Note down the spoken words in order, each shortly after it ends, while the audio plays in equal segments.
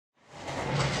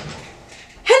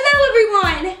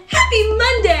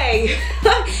morning.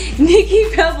 Nikki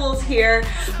Pebbles here.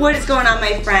 What is going on,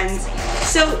 my friends?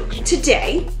 So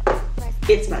today,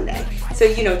 it's Monday. So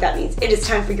you know what that means. It is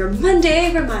time for your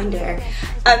Monday reminder.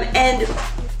 And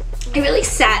I really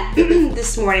sat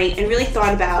this morning and really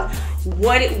thought about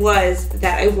what it was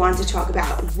that I wanted to talk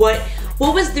about. What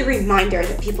was the reminder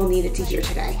that people needed to hear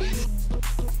today?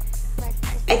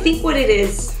 I think what it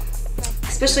is,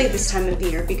 especially at this time of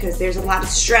year, because there's a lot of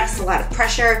stress, a lot of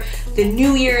pressure. The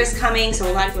new year is coming,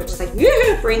 so a lot of people are just like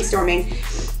brainstorming,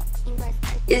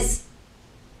 is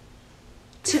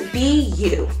to be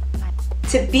you.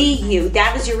 To be you.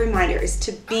 That is your reminder, is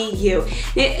to be you.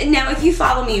 Now, if you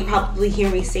follow me, you probably hear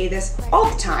me say this all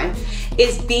the time,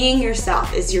 is being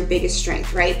yourself is your biggest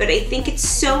strength, right? But I think it's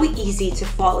so easy to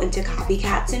fall into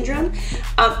copycat syndrome.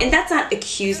 And that's not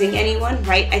accusing anyone,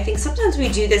 right? I think sometimes we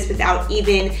do this without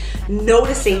even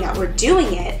noticing that we're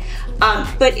doing it.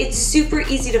 But it's super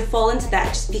easy to fall into that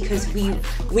just because we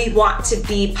want to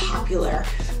be popular.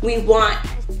 We want,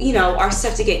 you know, our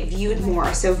stuff to get viewed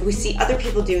more. So if we see other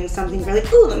people doing something, we're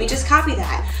like, ooh, let me just copy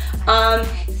that.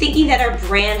 Thinking that our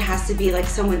brand has to be like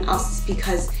someone else's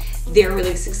because they're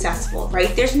really successful,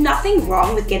 right? There's nothing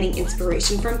wrong with getting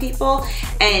inspiration from people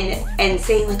and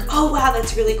saying like, oh wow,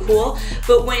 that's really cool.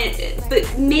 But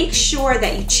make sure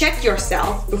that you check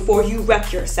yourself before you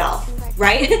wreck yourself.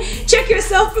 Right? Check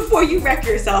yourself before you wreck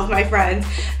yourself, my friends.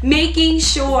 Making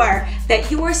sure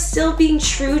that you are still being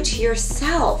true to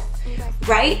yourself,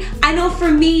 right? I know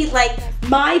for me, like,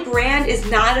 my brand is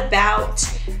not about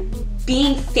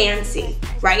being fancy,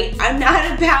 right? I'm not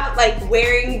about like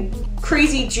wearing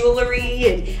crazy jewelry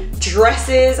and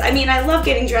dresses. I mean, I love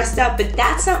getting dressed up, but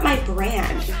that's not my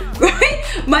brand, right?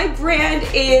 My brand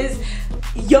is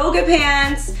yoga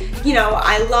pants, you know,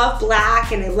 I love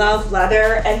black and I love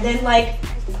leather, and then like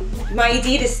my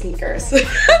Adidas sneakers.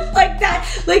 Like that,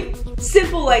 like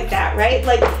simple like that, right?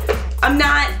 Like I'm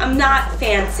not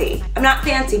fancy. I'm not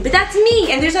fancy, but that's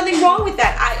me, and there's nothing wrong with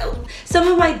that. Some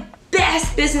of my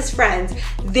best business friends,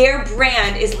 their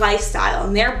brand is lifestyle,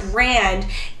 and their brand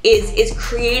is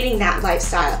creating that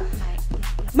lifestyle.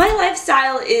 My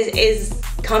lifestyle is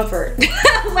comfort,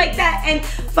 like that, and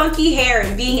funky hair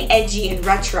and being edgy and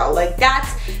retro. Like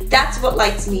that's what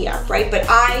lights me up, right? But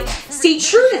I stay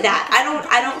true to that. I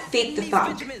don't fake the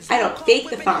funk. I don't fake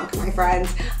the funk, my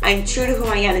friends. I'm true to who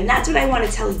I am, and that's what I want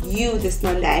to tell you this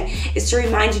Monday, is to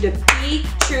remind you to be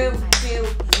true to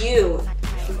you.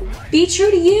 Be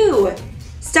true to you.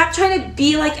 Stop trying to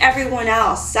be like everyone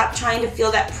else. Stop trying to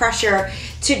feel that pressure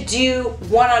to do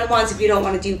one-on-ones if you don't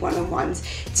want to do one-on-ones.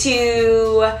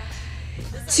 To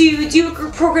do a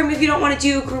group program if you don't want to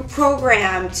do a group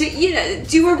program. To, you know,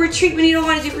 do a retreat when you don't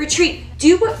want to do a retreat.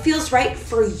 Do what feels right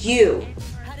for you.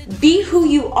 Be who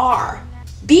you are.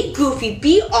 Be goofy.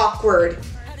 Be awkward.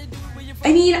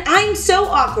 I mean, I'm so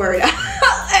awkward.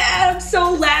 I'm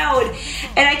so loud.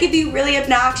 And I can be really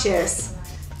obnoxious.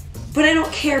 But I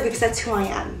don't care because that's who I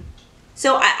am.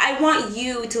 So I want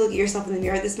you to look at yourself in the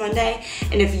mirror this Monday,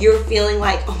 and if you're feeling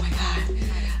like, oh my God,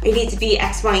 I need to be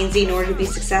X, Y, and Z in order to be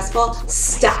successful,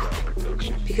 stop.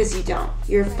 Because you don't.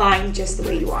 You're fine just the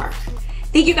way you are.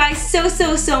 Thank you guys so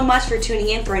much for tuning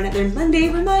in for another Monday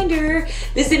reminder.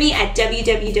 Visit me at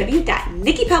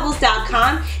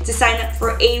www.nikkipebbles.com to sign up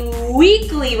for a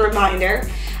weekly reminder.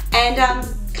 And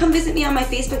come visit me on my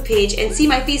Facebook page and see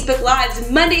my Facebook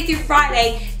Lives Monday through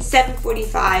Friday,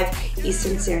 7:45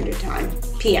 Eastern Standard Time,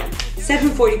 PM.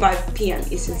 7:45 PM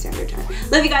Eastern Standard Time.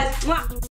 Love you guys. Mwah.